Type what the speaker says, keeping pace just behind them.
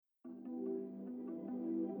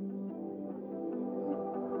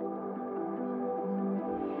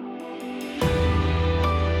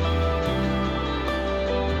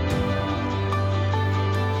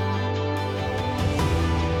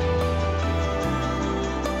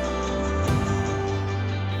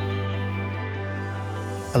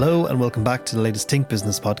Hello and welcome back to the latest Think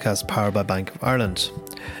Business podcast powered by Bank of Ireland.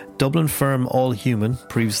 Dublin firm All Human,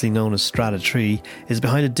 previously known as Strata3, is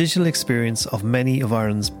behind a digital experience of many of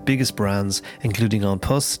Ireland's biggest brands, including An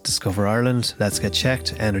Post, Discover Ireland, Let's Get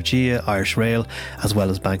Checked, Energia, Irish Rail, as well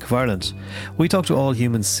as Bank of Ireland. We talked to All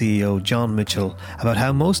Human's CEO John Mitchell about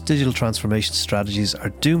how most digital transformation strategies are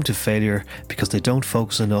doomed to failure because they don't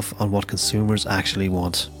focus enough on what consumers actually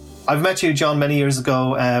want. I've met you, John, many years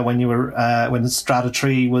ago when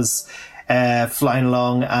Strata3 was flying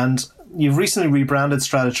along, and you've recently rebranded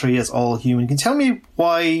Strata3 as All Human. Can you tell me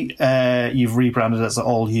why you've rebranded as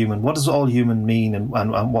All Human? What does All Human mean, and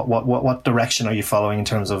what direction are you following in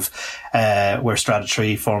terms of where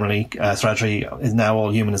Strata3, formerly Strata3, is now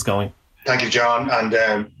All Human, is going? Thank you, John,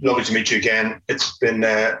 and lovely to meet you again. It's been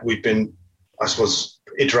we've been, I suppose,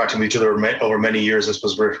 interacting with each other over many years. I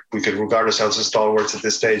suppose we could regard ourselves as stalwarts at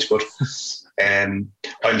this stage, but I'm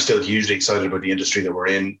still hugely excited about the industry that we're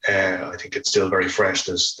in. I think it's still very fresh.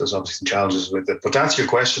 There's obviously some challenges with it, but to answer your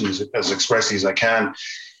question as expressly as I can,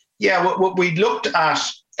 what we looked at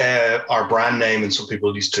our brand name, and some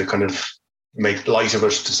people used to kind of make light of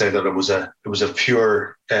it to say that it was a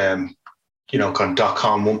pure kind of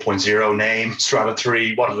 .com 1.0 name,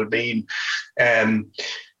 Strata3. What did it mean?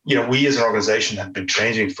 We as an organization have been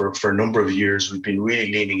changing for a number of years. We've been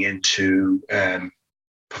really leaning into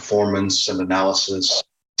performance and analysis,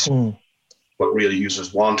 what real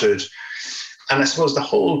users wanted. And I suppose the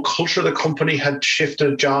whole culture of the company had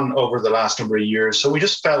shifted, John, over the last number of years. So we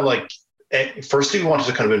just felt like, firstly, we wanted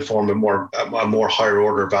to kind of inform a more higher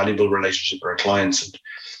order, valuable relationship with our clients. And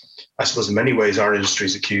I suppose in many ways, our industry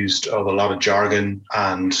is accused of a lot of jargon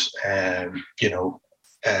and,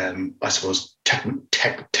 I suppose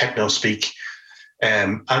techno speak,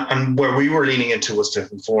 and where we were leaning into was to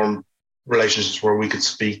inform relationships where we could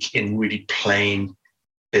speak in really plain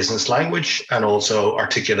business language and also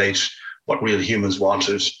articulate what real humans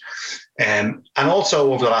wanted. And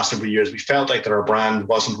also over the last number of years, we felt like that our brand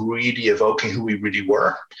wasn't really evoking who we really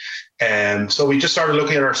were. And so we just started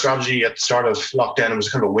looking at our strategy at the start of lockdown. It was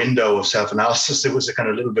kind of a window of self-analysis. It was a kind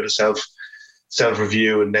of little bit of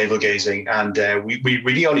self-review and navel-gazing. And we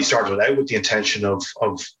really only started out with the intention of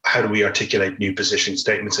how do we articulate new positioning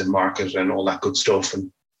statements in market and all that good stuff.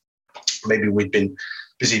 And maybe we'd been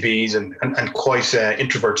busy bees and quite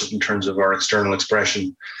introverted in terms of our external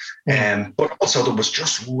expression. But also there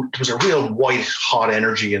was a real white hot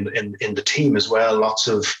energy in the team as well. Lots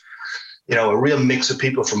of, a real mix of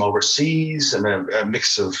people from overseas and a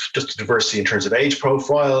mix of just diversity in terms of age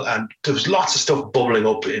profile. And there was lots of stuff bubbling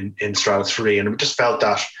up in Strata3. And we just felt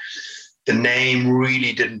that the name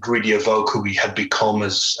really didn't really evoke who we had become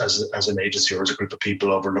as an agency or as a group of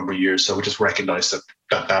people over a number of years. So we just recognized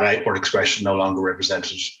that outward expression no longer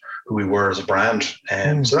represented who we were as a brand.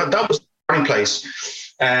 So that was the starting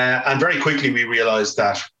place. And very quickly we realized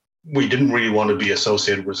that we didn't really want to be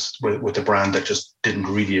associated with a brand that just didn't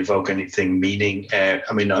really evoke anything meaning.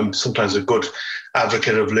 I'm sometimes a good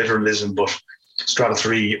advocate of literalism, but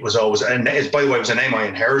Strata3 was always, and by the way, it was a name I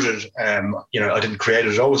inherited. I didn't create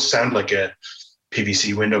it. It always sounded like a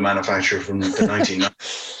PVC window manufacturer from the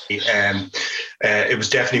 1990s. It was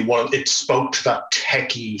definitely it spoke to that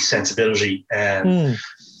techie sensibility. And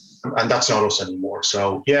that's not us anymore.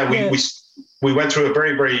 So we went through a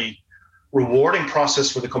very, very rewarding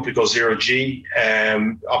process with a company called Zero G,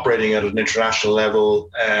 operating at an international level.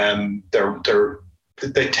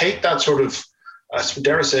 They take that sort of,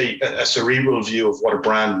 dare I say, a cerebral view of what a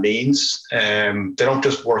brand means. They don't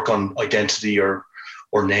just work on identity or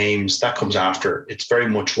names. That comes after. It's very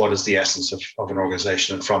much what is the essence of an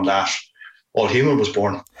organization. And from that, All Human was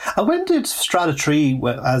born. And when did Strata3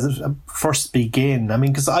 as it first begin? I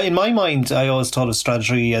mean, because in my mind, I always thought of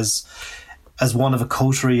Strata3 as one of a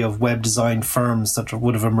coterie of web design firms that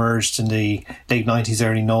would have emerged in the late 90s,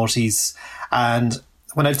 early noughties. And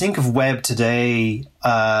when I think of web today,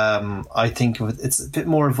 I think it's a bit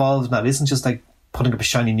more evolved now. It isn't just like putting up a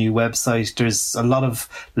shiny new website. There's a lot of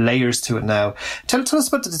layers to it now. Tell us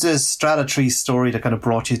about the Strata3 story that kind of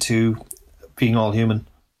brought you to being All Human.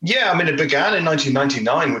 Yeah, it began in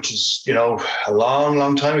 1999, which is, a long,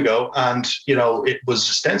 long time ago. And, it was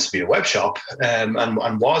ostensibly a web shop and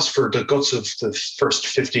was for the guts of the first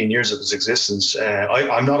 15 years of its existence.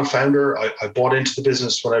 I'm not a founder. I bought into the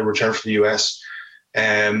business when I returned from the US.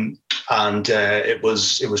 It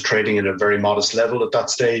was trading at a very modest level at that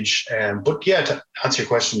stage. But yeah, to answer your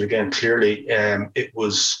question again, clearly, it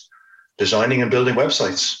was designing and building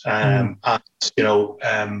websites.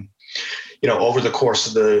 Over the course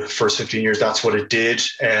of the first 15 years, that's what it did.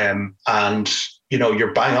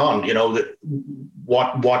 You're bang on.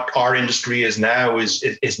 what our industry is now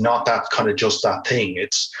is not that kind of just that thing.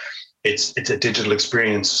 It's a digital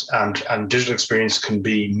experience, and digital experience can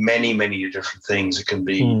be many different things. It can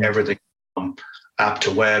be everything from app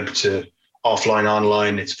to web to offline,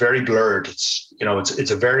 online. It's very blurred. It's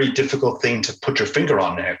a very difficult thing to put your finger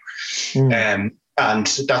on now. And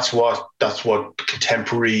that's what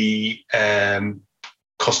contemporary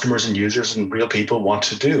customers and users and real people want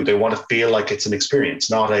to do. They want to feel like it's an experience,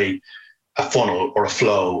 not a funnel or a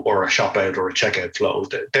flow or a shop out or a checkout flow.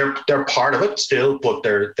 They're part of it still, but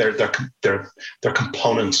they're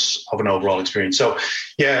components of an overall experience. So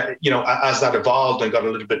yeah, as that evolved and got a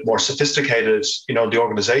little bit more sophisticated, the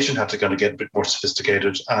organization had to kind of get a bit more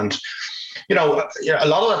sophisticated. And a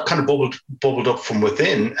lot of that kind of bubbled up from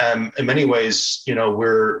within. In many ways,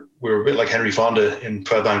 we're a bit like Henry Fonda in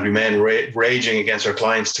 12 Angry Men, raging against our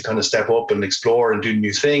clients to kind of step up and explore and do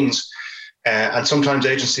new things. And sometimes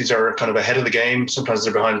agencies are kind of ahead of the game, sometimes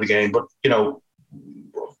they're behind the game. But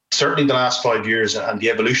certainly the last 5 years and the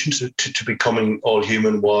evolution to becoming all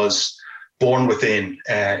human was born within.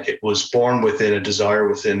 It was born within a desire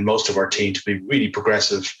within most of our team to be really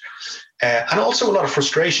progressive. And also a lot of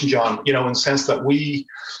frustration, John, in the sense that we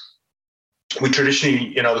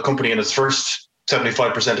traditionally, the company in its first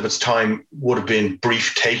 75% of its time would have been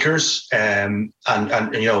brief takers, and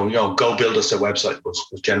go build us a website was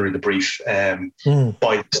generally the brief.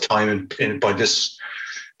 By this time and by this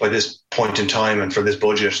point in time and for this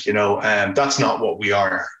budget, that's not what we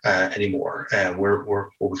are anymore. We're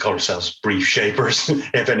what we call ourselves brief shapers,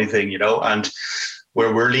 if anything, and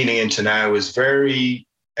where we're leaning into now is very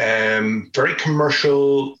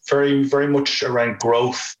commercial, very much around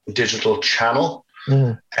growth, digital channel.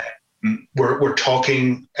 We're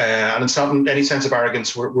talking, and it's not in any sense of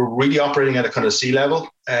arrogance. We're really operating at a kind of sea level.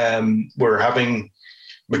 We're having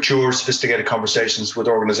mature, sophisticated conversations with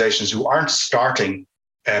organizations who aren't starting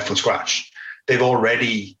from scratch. They've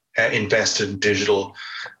already invested in digital,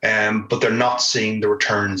 but they're not seeing the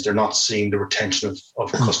returns. They're not seeing the retention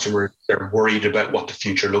of customers. They're worried about what the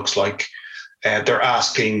future looks like. They're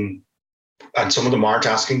asking, and some of them aren't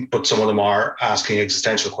asking, but some of them are asking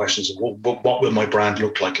existential questions. What will my brand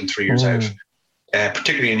look like in 3 years out?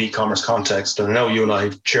 Particularly in e-commerce context. And I know you and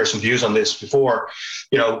I shared some views on this before.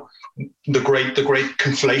 The great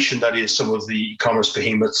conflation that is some of the e-commerce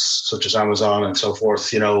behemoths such as Amazon and so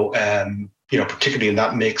forth. Particularly in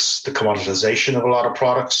that mix, the commoditization of a lot of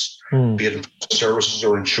products, be it in services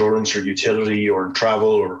or insurance or utility or in travel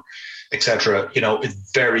or etc.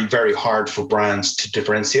 It's very, very hard for brands to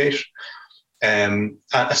differentiate.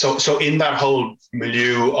 So in that whole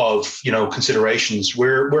milieu of considerations,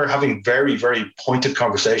 we're having very, very pointed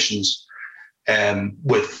conversations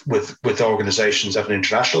with organizations at an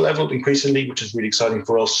international level increasingly, which is really exciting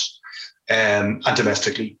for us, and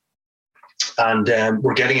domestically. And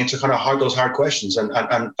we're getting into kind of those hard questions.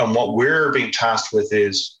 And what we're being tasked with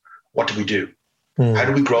is, what do we do? How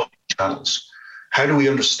do we grow channels? How do we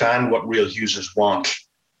understand what real users want?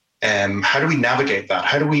 How do we navigate that?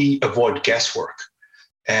 How do we avoid guesswork?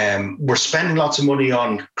 We're spending lots of money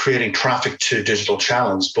on creating traffic to digital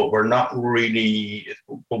channels, but we're not really,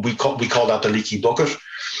 we call that the leaky bucket.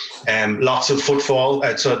 Lots of footfall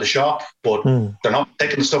outside the shop, but they're not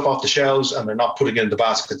taking the stuff off the shelves and they're not putting it in the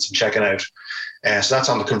baskets and checking out. So that's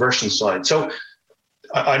on the conversion side. So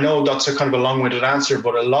I know that's a kind of a long-winded answer,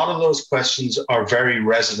 but a lot of those questions are very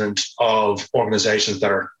resonant of organizations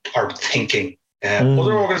that are thinking.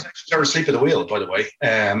 Other organizations are asleep at the wheel, by the way.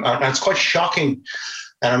 And it's quite shocking.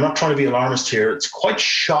 And I'm not trying to be alarmist here. It's quite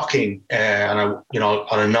shocking. And I'll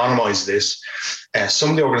anonymize this. Some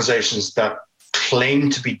of the organizations that claim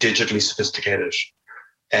to be digitally sophisticated,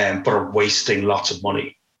 but are wasting lots of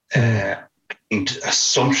money. And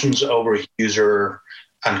assumptions over user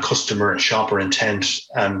and customer and shopper intent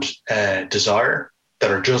and desire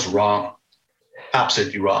that are just wrong,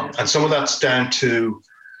 absolutely wrong. And some of that's down to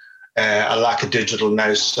a lack of digital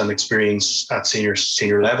nous and experience at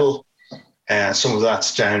senior level. Some of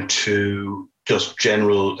that's down to just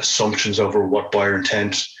general assumptions over what buyer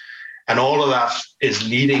intent. And all of that is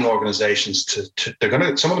leading organizations to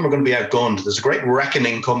some of them are going to be outgunned. There's a great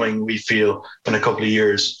reckoning coming, we feel, in a couple of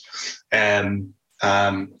years.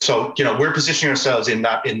 So, we're positioning ourselves in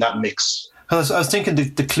that mix. I was thinking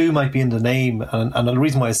the clue might be in the name. And the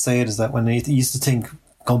reason why I say it is that when I used to think,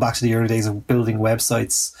 going back to the early days of building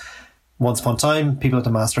websites, once upon a time, people had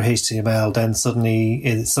to master HTML. Then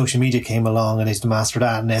suddenly social media came along and they had to master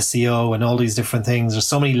that, and SEO and all these different things. There's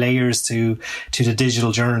so many layers to the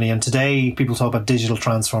digital journey. And today people talk about digital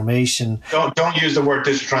transformation. Don't use the word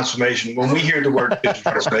digital transformation. When we hear the word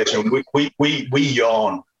digital transformation, we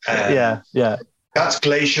yawn. Yeah. That's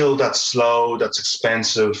glacial, that's slow, that's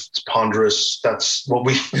expensive, it's ponderous. That's what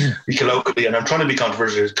we colloquially, and I'm trying to be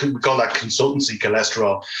controversial, we call that consultancy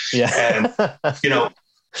cholesterol. Yeah. You know,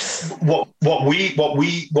 what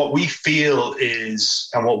we feel is,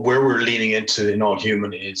 and what we're leaning into in All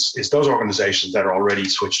Human is those organizations that are already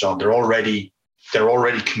switched on. They're already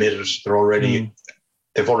committed.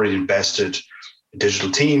 They've already invested in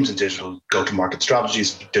digital teams and digital go-to-market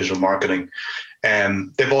strategies, digital marketing.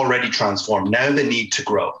 They've already transformed. Now they need to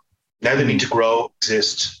grow. Now they need to grow,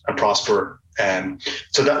 exist, and prosper.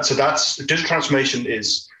 So that's digital transformation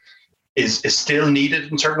is still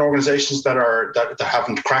needed in certain organizations that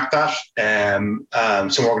haven't cracked that.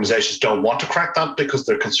 Some organizations don't want to crack that because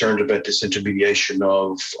they're concerned about disintermediation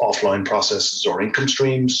of offline processes or income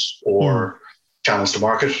streams or channels to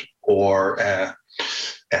market or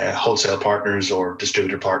wholesale partners or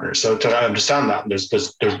distributor partners. So I understand that. And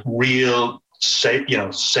there's real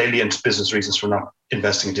salient business reasons for not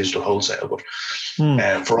investing in digital wholesale.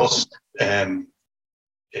 But for us,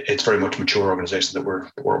 it's very much mature organization that we're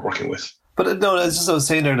working with. But no, as just I was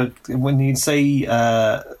saying there, that when you say you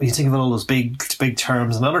think about all those big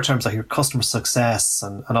terms and other terms like your customer success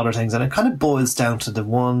and other things, and it kind of boils down to the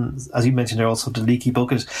one, as you mentioned there, also the leaky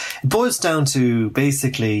bucket. It boils down to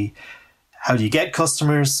basically how do you get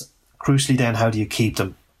customers, crucially then how do you keep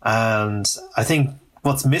them? And I think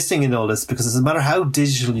what's missing in all this, because it doesn't matter how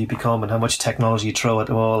digital you become and how much technology you throw at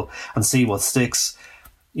the wall and see what sticks,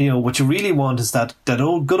 you know, what you really want is that good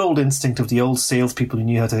old instinct of the old salespeople who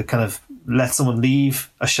knew how to kind of let someone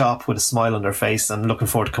leave a shop with a smile on their face and looking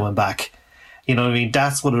forward to coming back. You know what I mean?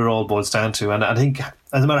 That's what it all boils down to. And I think it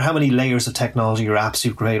doesn't matter how many layers of technology or apps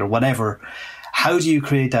you create or whatever, how do you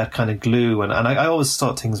create that kind of glue? And I always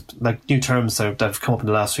thought things like new terms that have come up in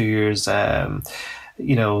the last few years,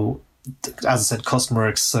 you know, as I said,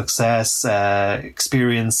 customer success,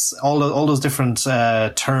 experience, all those different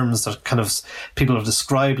terms that kind of people have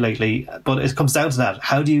described lately. But it comes down to that.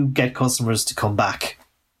 How do you get customers to come back?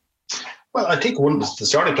 Well, I think the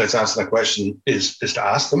starting place to answer that question is to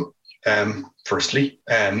ask them, firstly.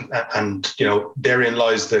 And you know, therein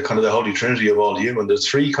lies the kind of the holy trinity of All Human. There's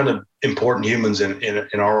three kind of important humans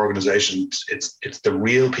in our organization. It's the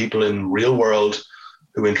real people in real world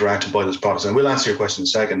who interact and buy those products. And we'll answer your question in a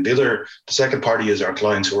second. The second party is our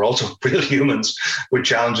clients, who are also real humans with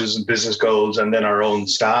challenges and business goals, and then our own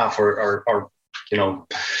staff are you know,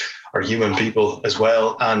 are human people as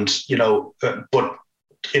well. And, you know, but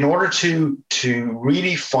in order to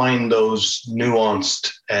really find those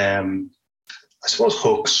nuanced, I suppose,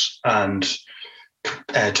 hooks and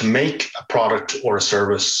to make a product or a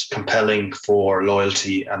service compelling for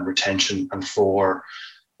loyalty and retention and for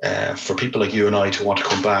people like you and I to want to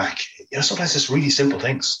come back, you know, sometimes it's really simple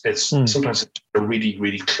things. Sometimes it's a really,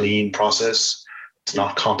 really clean process. It's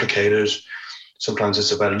not complicated. Sometimes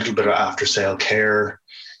it's about a little bit of after sale care.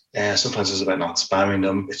 Sometimes it's about not spamming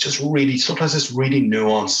them. It's just really, sometimes it's really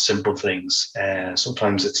nuanced, simple things.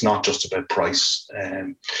 Sometimes it's not just about price.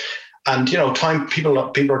 And you know, people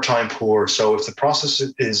are time poor. So if the process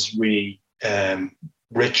is really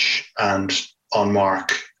rich and on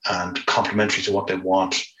mark and complementary to what they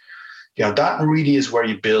want, you know, that really is where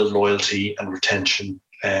you build loyalty and retention.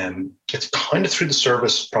 It's kind of through the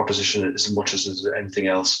service proposition as much as anything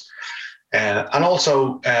else. And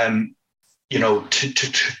also, you know,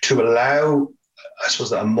 to allow, I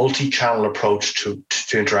suppose, a multi-channel approach to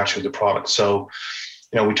interaction with the product. So,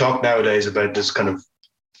 you know, we talk nowadays about this kind of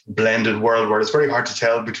blended world where it's very hard to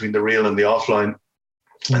tell between the real and the offline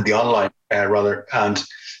and the online, rather. And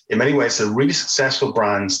in many ways, the really successful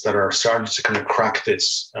brands that are starting to kind of crack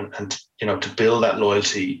this and you know, to build that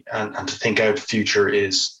loyalty and to think out the future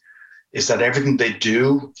is that everything they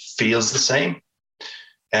do feels the same.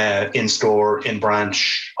 In store, in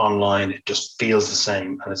branch, online, it just feels the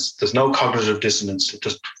same, and there's no cognitive dissonance. It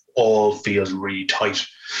just all feels really tight,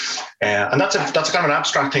 and that's kind of an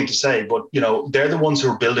abstract thing to say, but you know, they're the ones who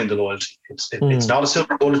are building the loyalty. It's not a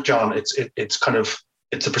silver bullet, John. It's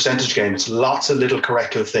a percentage game. It's lots of little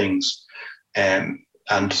corrective things, and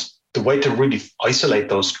the way to really isolate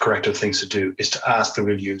those corrective things to do is to ask the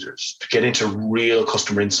real users, to get into real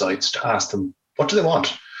customer insights, to ask them, what do they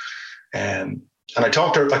want? And I touched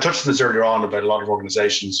on this earlier on about a lot of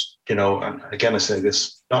organizations, you know, and again, I say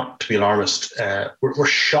this not to be alarmist, we're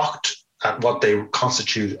shocked at what they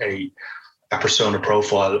constitute a persona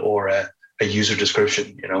profile or a user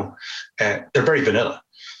description, you know. They're very vanilla.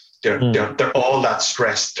 They're all that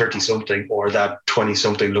stressed 30-something or that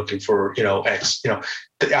 20-something looking for, you know, X, you know,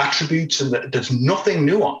 the attributes, and there's nothing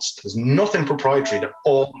nuanced. There's nothing proprietary. They're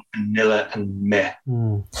all vanilla and meh.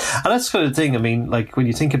 And that's kind of the thing. I mean, like when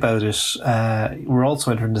you think about it, we're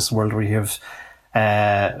also entering this world where you have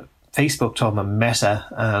Facebook talking about Meta,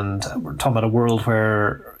 and we're talking about a world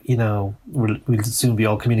where, you know, we'll soon be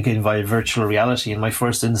all communicating via virtual reality. And my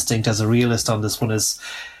first instinct as a realist on this one is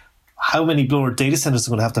how many more data centers are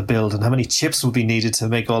going to have to build, and how many chips will be needed to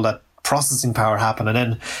make all that processing power happen, and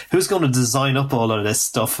then who's going to design up all of this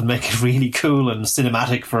stuff and make it really cool and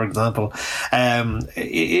cinematic, for example.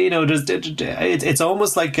 You know, it's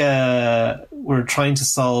almost like we're trying to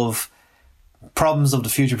solve problems of the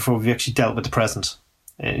future before we've actually dealt with the present.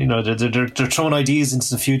 You know, they're throwing ideas into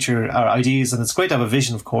the future, or ideas, and it's great to have a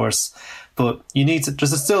vision, of course, but you need to.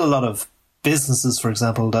 There's still a lot of businesses, for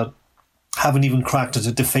example, that haven't even cracked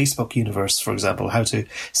into the Facebook universe, for example, how to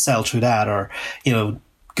sell through that, or, you know,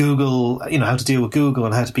 Google, you know, how to deal with Google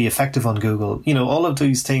and how to be effective on Google. You know, all of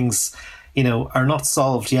these things, you know, are not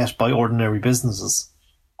solved yet by ordinary businesses.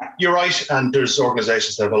 You're right, and there's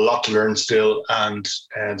organisations that have a lot to learn still, and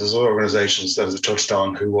there's other organisations that, as I touched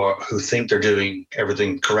on, who think they're doing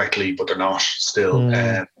everything correctly, but they're not still.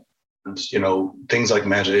 And you know, things like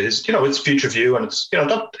Meta is, you know, it's future view, and it's, you know,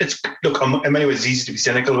 look, in many ways it's easy to be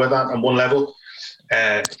cynical about that on one level.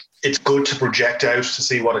 It's good to project out to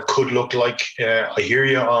see what it could look like. I hear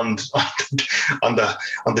you on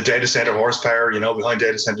the data center horsepower. You know, behind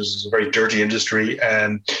data centers is a very dirty industry,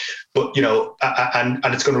 but you know, and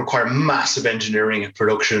it's going to require massive engineering and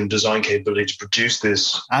production design capability to produce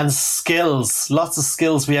this, and skills, lots of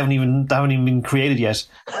skills that haven't even been created yet.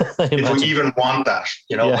 If we even want that,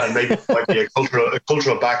 you know, yeah. And maybe it might be a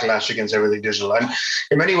cultural backlash against everything digital. And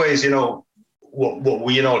in many ways, you know, what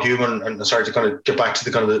we in All Human, and sorry to kind of get back to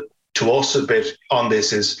the kind of to us a bit on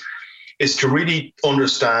this, is to really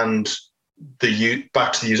understand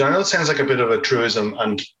back to the user. I know it sounds like a bit of a truism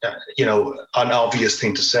and you know, an obvious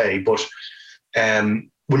thing to say, but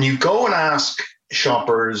when you go and ask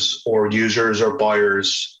shoppers or users or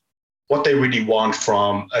buyers what they really want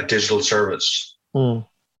from a digital service,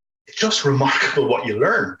 it's just remarkable what you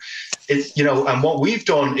learn. It, you know, and what we've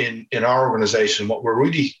done in our organization, what we're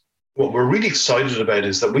really excited about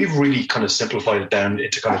is that we've really kind of simplified it down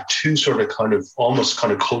into kind of two sort of kind of almost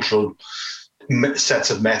kind of cultural sets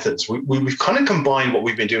of methods. We've kind of combined what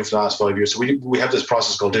we've been doing for the last 5 years. So we have this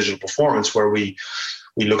process called digital performance, where we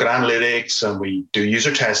look at analytics and we do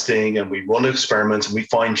user testing and we run experiments and we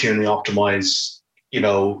fine tune and optimize, you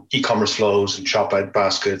know, e-commerce flows and shop out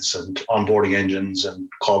baskets and onboarding engines and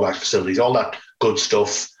callback facilities, all that good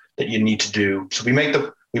stuff that you need to do. So we make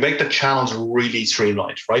the channels really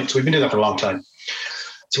streamlined, right? So we've been doing that for a long time.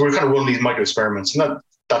 So we're kind of running these micro experiments, and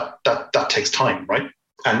that takes time, right?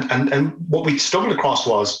 And what we stumbled across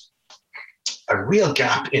was a real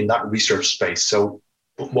gap in that research space. So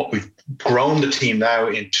what we've grown the team now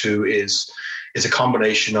into is a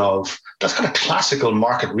combination of that's kind of classical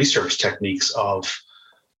market research techniques of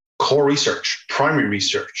core research, primary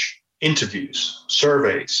research, interviews,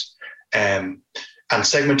 surveys, and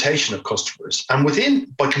segmentation of customers.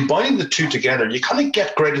 And by combining the two together, you kind of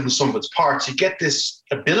get greater than some of its parts. You get this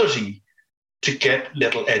ability to get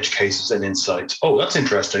little edge cases and insights. Oh, that's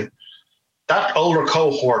interesting. That older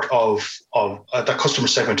cohort of that customer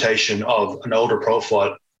segmentation of an older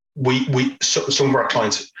profile, some of our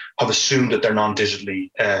clients have assumed that they're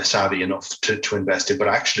non-digitally savvy enough to invest in, but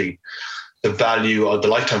actually the value of the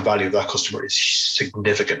lifetime value of that customer is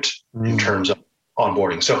significant in terms of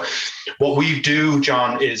onboarding. So what we do,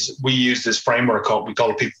 John, is we use this framework we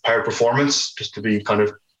call it People Power Performance, just to be kind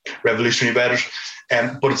of revolutionary about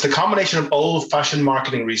it. But it's a combination of old-fashioned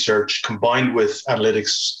marketing research combined with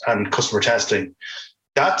analytics and customer testing.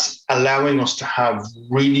 That's allowing us to have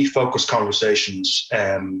really focused conversations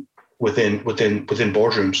within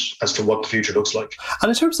boardrooms as to what the future looks like. And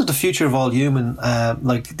in terms of the future of All Human,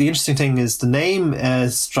 like the interesting thing is the name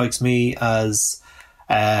strikes me as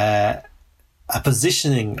a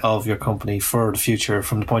positioning of your company for the future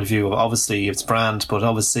from the point of view of obviously its brand, but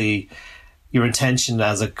obviously your intention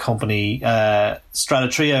as a company.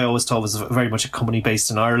 Strata3, I always thought was very much a company based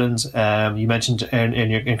in Ireland. You mentioned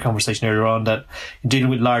in your conversation earlier on that you're dealing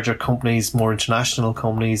with larger companies, more international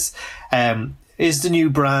companies. Is the new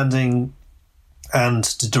branding and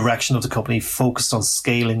the direction of the company focused on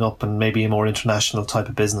scaling up and maybe a more international type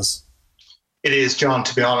of business? It is, John,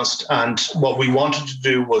 to be honest. And what we wanted to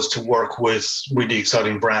do was to work with really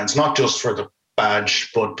exciting brands, not just for the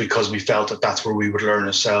badge, but because we felt that that's where we would learn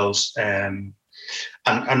ourselves. And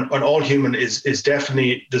All Human is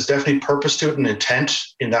definitely, there's definitely purpose to it and intent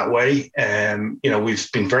in that way.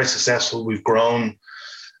 We've been very successful. We've grown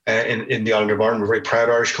in the island of Ireland. We're a very proud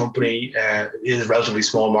Irish company. It is a relatively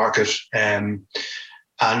small market. And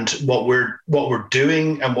what we're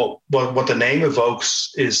doing and what the name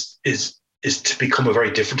evokes is is to become a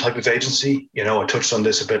very different type of agency. You know, I touched on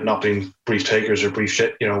this a bit, not being brief takers or brief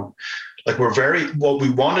shit, you know, like what we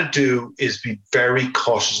want to do is be very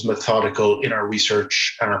cautious and methodical in our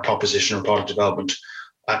research and our proposition and product development.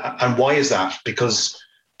 And why is that? Because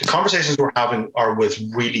the conversations we're having are with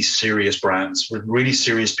really serious brands, with really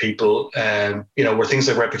serious people, you know, where things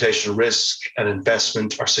like reputational risk and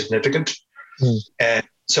investment are significant. And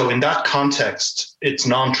so in that context, it's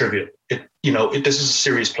non-trivial. This is a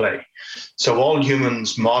serious play. So All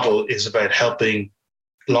Humans model is about helping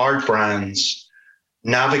large brands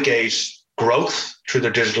navigate growth through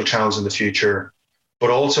their digital channels in the future, but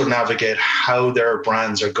also navigate how their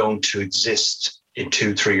brands are going to exist in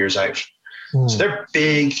 2-3 years out. So they're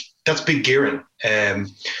big. That's big gearing. And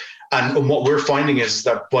what we're finding is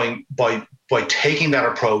that by taking that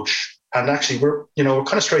approach, and actually we're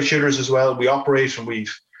kind of straight shooters as well. We operate and we're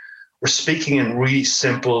speaking in really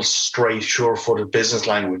simple, straight, sure-footed business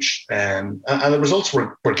language. And the results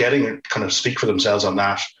we're getting kind of speak for themselves on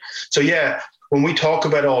that. So yeah, when we talk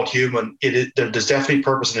about All Human, there's definitely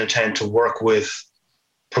purpose and intent to work with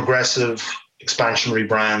progressive, expansionary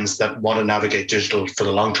brands that want to navigate digital for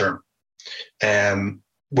the long term.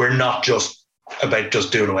 We're not just about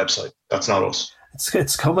just doing a website. That's not us.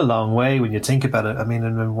 It's come a long way when you think about it. I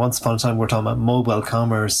mean, once upon a time, we're talking about mobile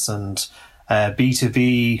commerce and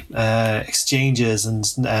B2B exchanges, and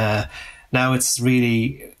now it's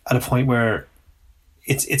really at a point where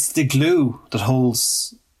it's the glue that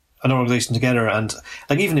holds an organization together. And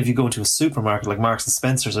like, even if you go into a supermarket like Marks and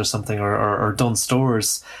Spencer's or something, or Dunnes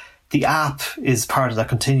Stores, the app is part of that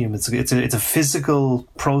continuum. It's a physical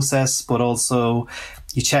process, but also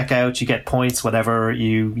you check out, you get points, whatever,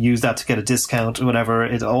 you use that to get a discount, whatever.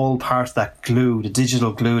 It's all part of that glue, the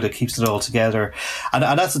digital glue that keeps it all together. And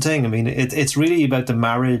that's the thing. I mean, it's really about the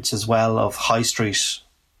marriage as well of high street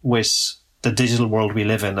with the digital world we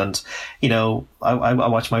live in. And, you know, I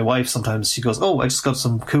watch my wife sometimes. She goes, "Oh, I just got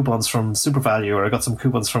some coupons from SuperValu, or I got some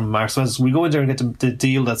coupons from Marks and Spencer." We go in there and get the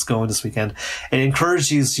deal that's going this weekend. It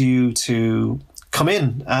encourages you to come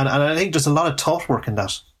in. And I think there's a lot of thought work in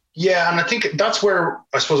that. Yeah, and I think that's where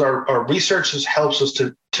I suppose our research helps us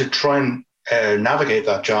to try and navigate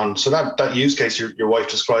that, John. So that use case your wife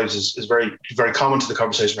describes is very, very common to the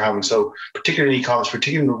conversation we're having. So particularly in e-commerce,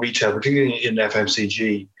 particularly in retail, particularly in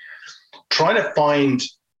FMCG, trying to find,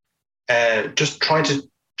 just trying to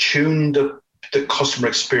tune the customer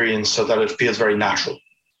experience so that it feels very natural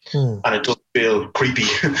and it doesn't feel creepy,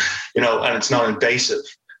 you know, and it's not invasive.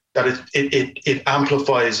 That it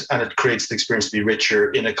amplifies and it creates the experience to be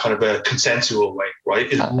richer in a kind of a consensual way, right?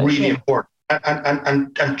 Is really important.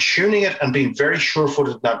 And tuning it and being very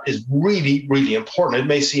sure-footed in that is really, really important. It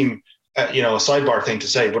may seem, a sidebar thing to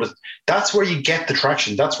say, but that's where you get the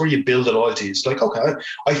traction. That's where you build the loyalty. It's like, okay,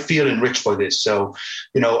 I feel enriched by this. So,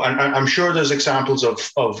 you know, and I'm sure there's examples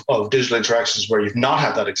of digital interactions where you've not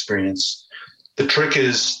had that experience. The trick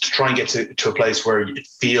is to try and get to a place where it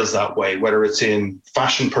feels that way, whether it's in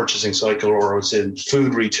fashion purchasing cycle or it's in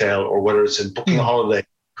food retail or whether it's in booking a holiday,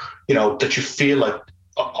 you know, that you feel like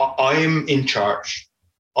I'm in charge.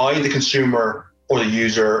 I, the consumer or the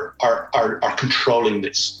user, are controlling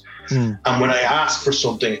this. And when I ask for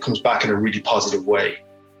something, it comes back in a really positive way.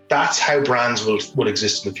 That's how brands will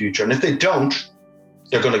exist in the future. And if they don't,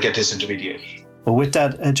 they're going to get disintermediated. Well, with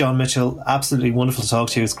that, John Mitchell, absolutely wonderful to talk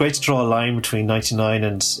to you. It's great to draw a line between 99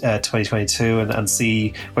 and 2022 and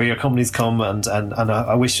see where your company's come. And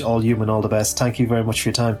I wish All Human all the best. Thank you very much for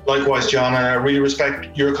your time. Likewise, John. And I really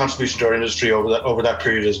respect your contribution to our industry over that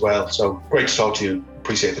period as well. So great to talk to you.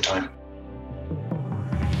 Appreciate the time.